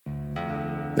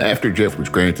After Jeff was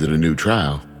granted a new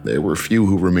trial, there were few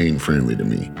who remained friendly to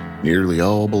me. Nearly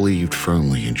all believed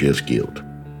firmly in Jeff's guilt.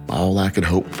 All I could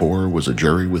hope for was a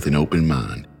jury with an open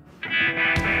mind.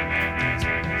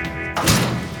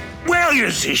 Well, you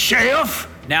see, Sheriff.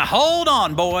 Now hold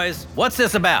on, boys. What's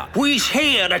this about? We's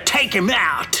here to take him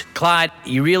out. Clyde,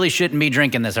 you really shouldn't be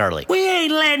drinking this early. We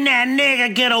ain't letting that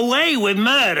nigga get away with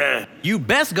murder. You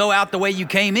best go out the way you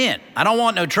came in. I don't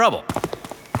want no trouble.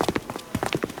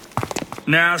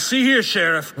 Now, see here,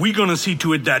 Sheriff. We gonna see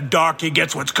to it that Darky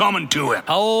gets what's coming to him.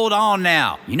 Hold on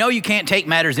now. You know you can't take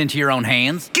matters into your own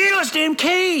hands. Give us them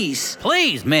keys.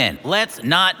 Please, men, let's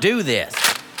not do this.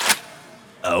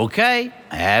 Okay,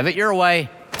 have it your way.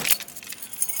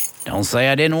 Don't say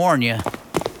I didn't warn you.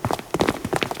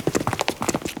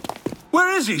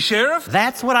 Where is he, Sheriff?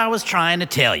 That's what I was trying to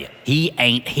tell you. He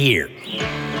ain't here.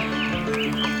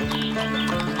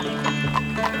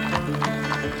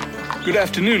 Good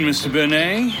afternoon, Mr.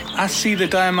 Benet. I see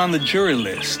that I am on the jury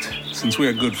list. Since we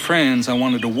are good friends, I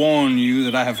wanted to warn you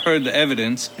that I have heard the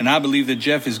evidence, and I believe that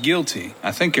Jeff is guilty.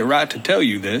 I think you're right to tell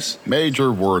you this.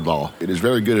 Major Wardlaw, it is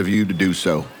very good of you to do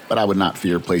so, but I would not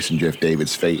fear placing Jeff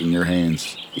David's fate in your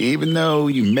hands. Even though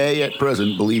you may at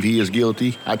present believe he is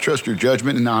guilty, I trust your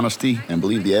judgment and honesty and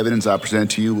believe the evidence I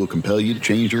present to you will compel you to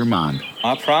change your mind.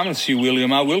 I promise you,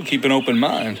 William, I will keep an open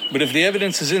mind. But if the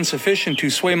evidence is insufficient to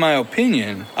sway my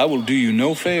opinion, I will do you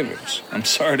no favors. I'm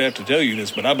sorry to have to tell you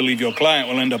this, but I believe your client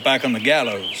will end up back on the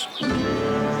gallows.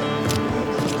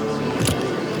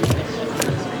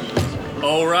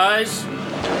 All rise.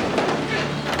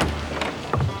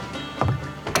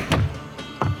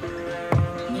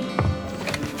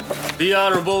 The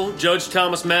Honorable Judge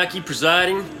Thomas Mackey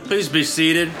presiding. Please be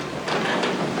seated.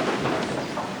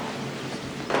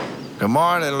 Good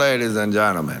morning, ladies and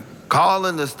gentlemen.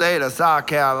 Calling the state of South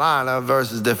Carolina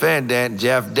versus defendant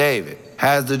Jeff David.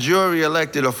 Has the jury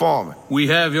elected a foreman? We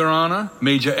have, Your Honor,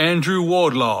 Major Andrew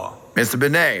Wardlaw. Mr.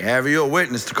 Benet, have you a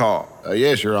witness to call?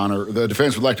 Yes, Your Honor. The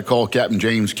defense would like to call Captain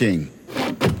James King.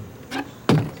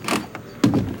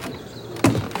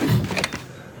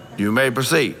 You may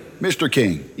proceed. Mr.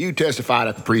 King, you testified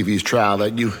at the previous trial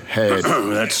that you had...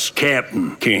 That's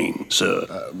Captain King,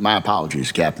 sir. My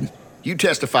apologies, Captain. You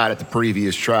testified at the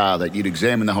previous trial that you'd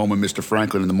examined the home of Mr.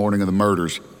 Franklin in the morning of the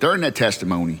murders. During that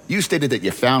testimony, you stated that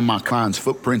you found my client's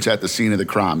footprints at the scene of the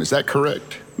crime. Is that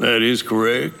correct? That is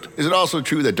correct. Is it also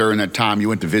true that during that time you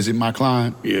went to visit my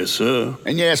client? Yes, sir.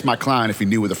 And you asked my client if he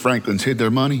knew where the Franklins hid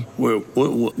their money? Well,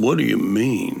 what do you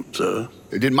mean, sir?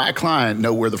 Did my client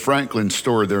know where the Franklins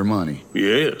stored their money?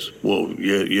 Yes. Well,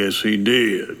 yes, he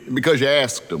did. Because you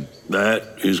asked him.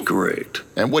 That is correct.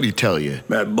 And what'd he tell you?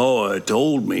 That boy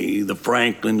told me the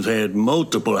Franklins had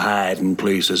multiple hiding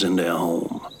places in their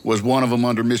home. Was one of them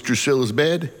under Miss Drusilla's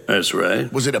bed? That's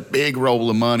right. Was it a big roll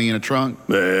of money in a trunk?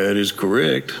 That is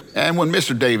correct. And when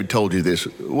Mr. David told you this,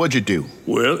 what'd you do?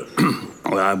 Well,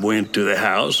 I went to the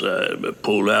house, I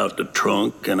pulled out the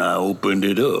trunk, and I opened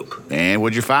it up. And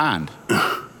what'd you find?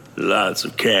 Lots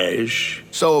of cash.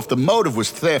 So if the motive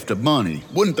was theft of money,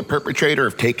 wouldn't the perpetrator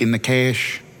have taken the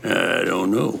cash? I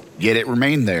don't know. Yet it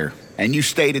remained there. And you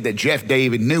stated that Jeff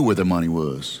David knew where the money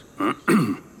was.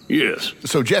 Yes.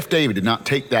 So Jeff David did not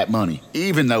take that money,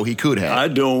 even though he could have. I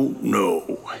don't know.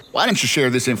 Why didn't you share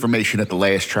this information at the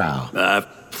last trial? I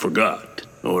forgot.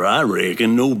 Or I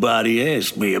reckon nobody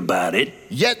asked me about it.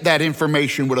 Yet that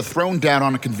information would have thrown down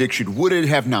on a conviction, would it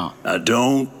have not? I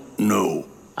don't know.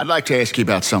 I'd like to ask you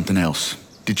about something else.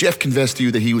 Did Jeff confess to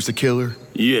you that he was the killer?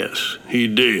 Yes, he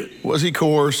did. Was he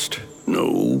coerced?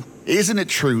 No. Isn't it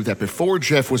true that before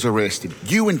Jeff was arrested,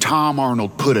 you and Tom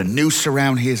Arnold put a noose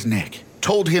around his neck,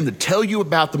 told him to tell you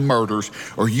about the murders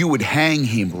or you would hang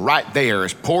him right there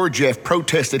as poor Jeff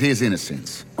protested his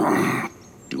innocence?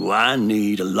 Do I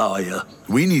need a lawyer?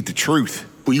 We need the truth.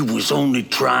 We was only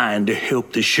trying to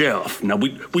help the sheriff. Now,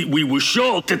 we were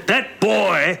sure that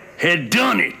boy had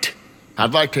done it.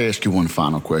 I'd like to ask you one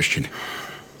final question.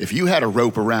 If you had a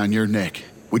rope around your neck,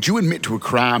 would you admit to a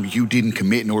crime you didn't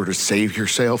commit in order to save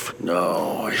yourself?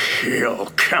 Oh, hell,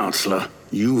 counselor.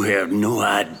 You have no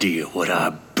idea what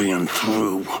I've been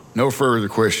through. No further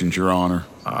questions, Your Honor.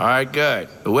 All right, good.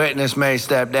 The witness may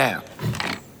step down.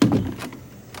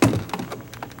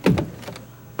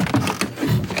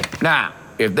 Now,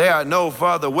 if there are no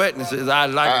further witnesses, I'd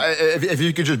like... If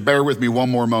you could just bear with me one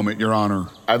more moment, Your Honor.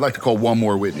 I'd like to call one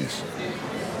more witness.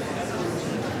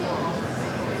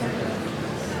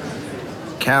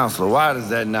 Counselor, why does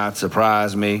that not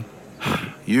surprise me?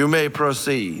 You may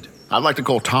proceed. I'd like to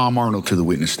call Tom Arnold to the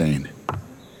witness stand.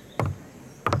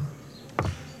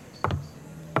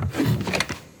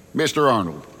 Mr.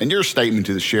 Arnold, in your statement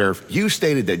to the sheriff, you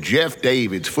stated that Jeff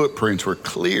David's footprints were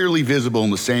clearly visible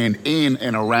in the sand in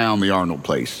and around the Arnold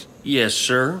place. Yes,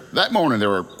 sir. That morning,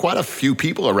 there were quite a few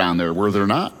people around there, were there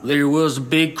not? There was a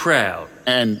big crowd.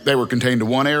 And they were contained to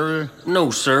one area?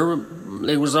 No, sir.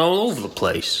 They was all over the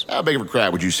place. How big of a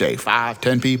crowd would you say? 5,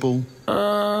 10 people?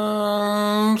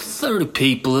 30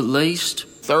 people at least.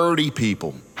 30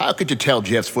 people. How could you tell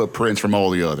Jeff's footprints from all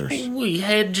the others? We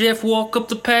had Jeff walk up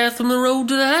the path from the road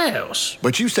to the house.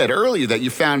 But you said earlier that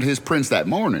you found his prints that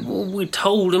morning. Well, we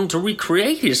told him to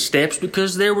recreate his steps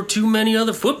because there were too many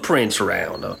other footprints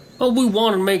around. We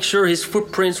wanted to make sure his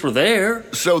footprints were there.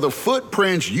 So the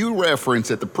footprints you referenced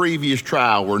at the previous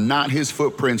trial were not his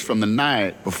footprints from the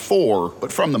night before,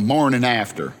 but from the morning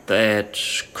after.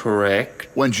 That's correct.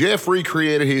 When Jeff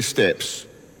recreated his steps,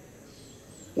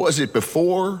 was it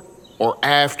before or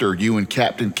after you and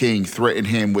Captain King threatened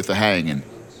him with a hanging?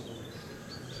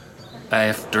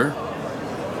 After.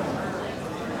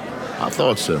 I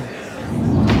thought so.